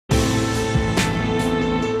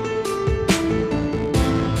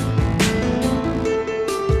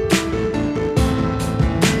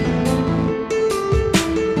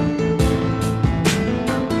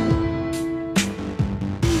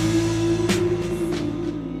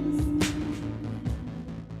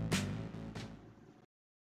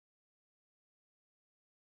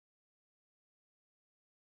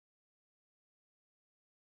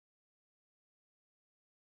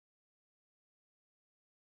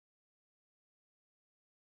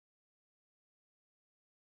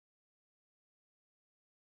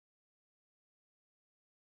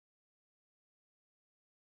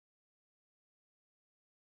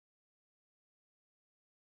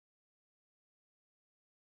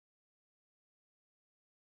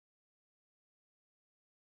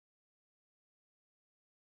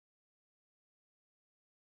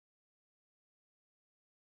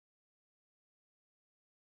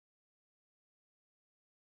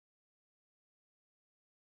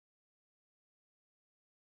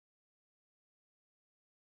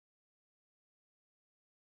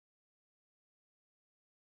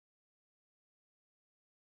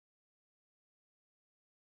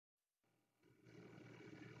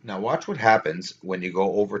Now watch what happens when you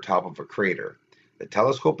go over top of a crater. The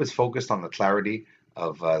telescope is focused on the clarity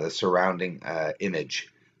of the surrounding image,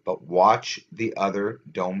 but watch the other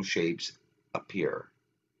dome shapes appear.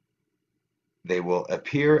 They will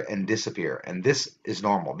appear and disappear, and this is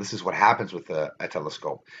normal. This is what happens with a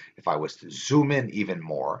telescope. If I was to zoom in even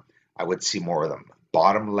more, I would see more of them.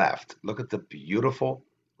 Bottom left, look at the beautiful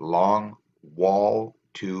long wall,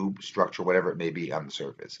 tube, structure, whatever it may be on the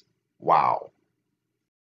surface. Wow.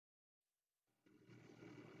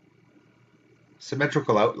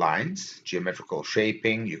 Symmetrical outlines, geometrical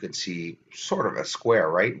shaping, you can see sort of a square,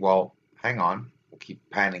 right? Well, hang on, we'll keep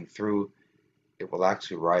panning through. It will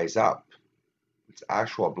actually rise up. It's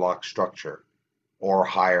actual block structure or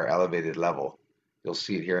higher elevated level. You'll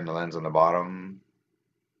see it here in the lens on the bottom.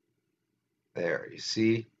 There, you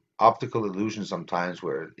see? Optical illusion sometimes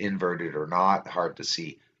where inverted or not, hard to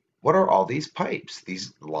see. What are all these pipes,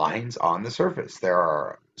 these lines on the surface? There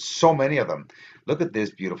are so many of them. Look at this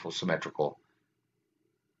beautiful symmetrical.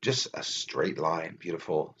 Just a straight line,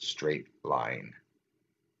 beautiful straight line.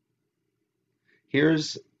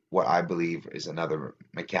 Here's what I believe is another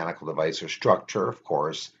mechanical device or structure, of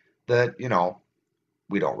course, that,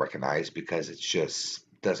 we don't recognize because it just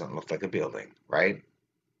doesn't look like a building, right?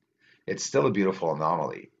 It's still a beautiful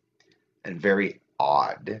anomaly and very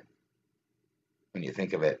odd when you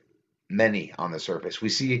think of it. Many on the surface. We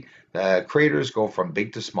see craters go from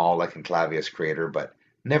big to small, like in Clavius crater, but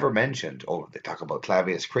never mentioned. Oh, they talk about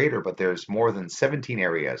Clavius crater, but there's more than 17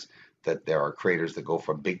 areas that there are craters that go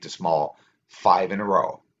from big to small, 5 in a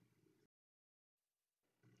row.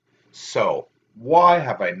 So, why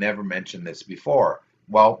have I never mentioned this before?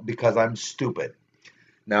 Well, because I'm stupid.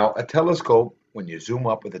 Now, a telescope, when you zoom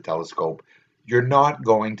up with a telescope, you're not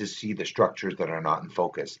going to see the structures that are not in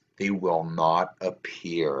focus. They will not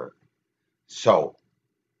appear. So,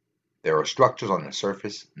 there are structures on the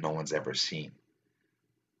surface no one's ever seen.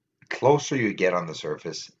 The closer you get on the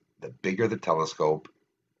surface, the bigger the telescope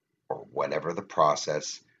or whatever the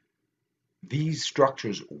process, these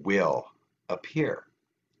structures will appear.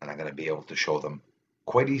 And I'm going to be able to show them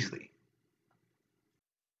quite easily.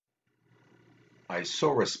 I so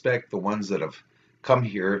respect the ones that have come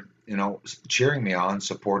here, cheering me on,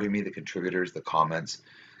 supporting me, the contributors, the comments.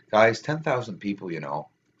 Guys, 10,000 people,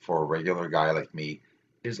 for a regular guy like me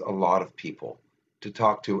is a lot of people to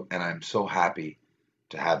talk to, and I'm so happy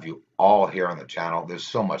to have you all here on the channel. There's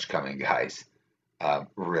so much coming, guys.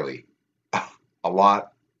 Really, a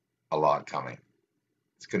lot, a lot coming.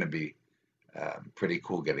 It's going to be pretty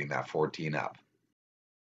cool getting that 14 up.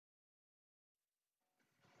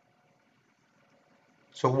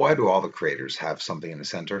 So why do all the craters have something in the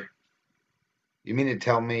center? You mean to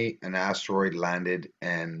tell me an asteroid landed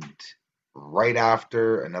and right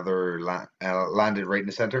after another landed right in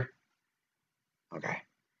the center? Okay.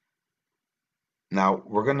 Now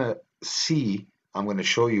we're gonna see, I'm gonna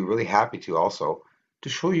show you, really happy to also, to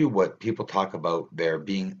show you what people talk about there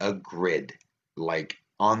being a grid, like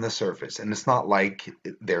on the surface. And it's not like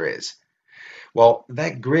there is. Well,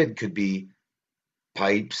 that grid could be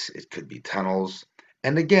pipes, it could be tunnels.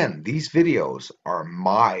 And again, these videos are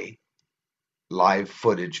my live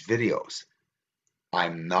footage videos.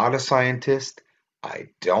 I'm not a scientist. I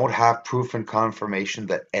don't have proof and confirmation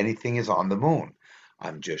that anything is on the moon.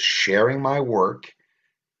 I'm just sharing my work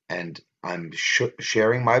and I'm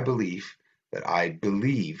sharing my belief that I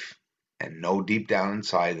believe and know deep down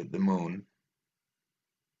inside that the moon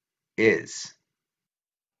is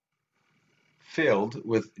filled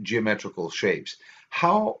with geometrical shapes.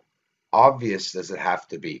 How obvious does it have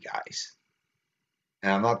to be, guys?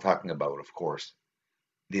 And I'm not talking about, of course,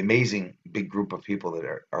 the amazing big group of people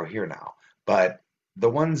that are here now, but the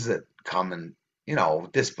ones that come and,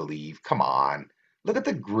 disbelieve, come on. Look at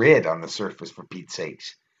the grid on the surface, for Pete's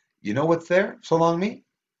sakes. You know what's there, so long me?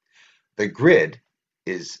 The grid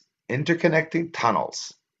is interconnecting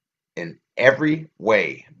tunnels in every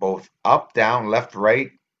way, both up, down, left,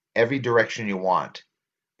 right, every direction you want,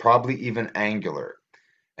 probably even angular.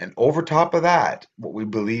 And over top of that, what we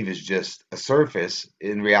believe is just a surface,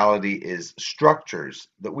 in reality is structures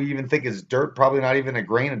that we even think is dirt, probably not even a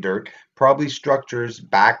grain of dirt, probably structures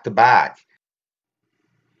back to back.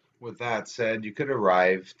 With that said, you could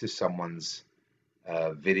arrive to someone's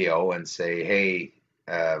video and say, hey,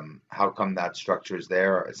 how come that structure is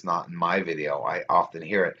there? It's not in my video. I often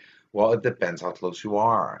hear it. Well, it depends how close you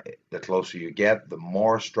are. The closer you get, the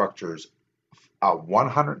more structures,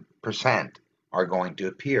 100% are going to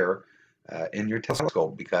appear in your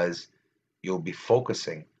telescope because you'll be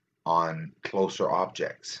focusing on closer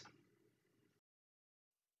objects.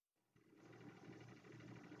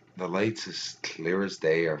 The lights, as clear as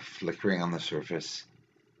day, are flickering on the surface.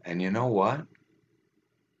 And you know what?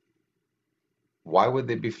 Why would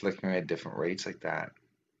they be flickering at different rates like that?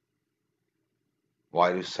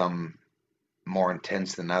 Why do some more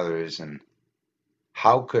intense than others? And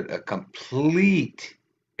how could a complete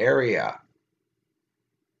area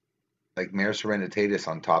like Mare Serenitatis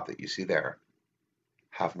on top that you see there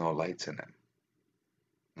have no lights in it?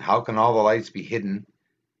 And how can all the lights be hidden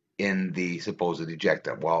in the supposed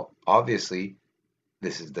ejecta? Well, obviously,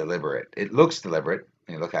 this is deliberate. It looks deliberate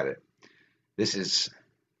when you look at it. This is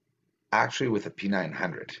actually with a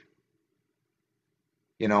P900.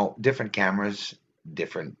 You know, different cameras,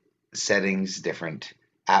 different settings, different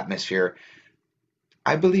atmosphere.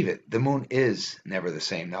 I believe it. The moon is never the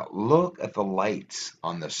same. Now, look at the lights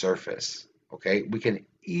on the surface. Okay, we can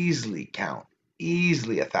easily count,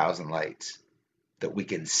 easily 1,000 lights that we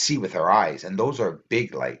can see with our eyes, and those are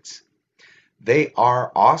big lights. They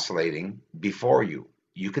are oscillating before you.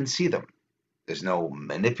 You can see them. There's no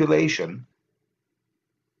manipulation.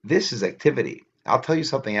 This is activity. I'll tell you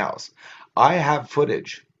something else. I have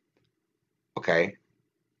footage, okay,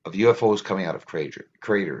 of UFOs coming out of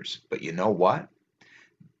craters. But you know what?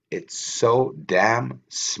 It's so damn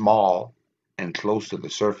small and close to the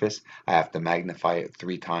surface, I have to magnify it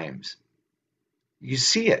 3 times. You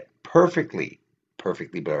see it perfectly,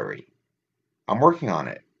 perfectly blurry. I'm working on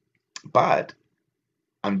it, but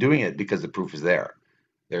I'm doing it because the proof is there.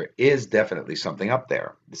 There is definitely something up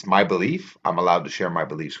there. It's my belief. I'm allowed to share my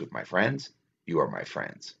beliefs with my friends. You are my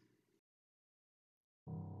friends.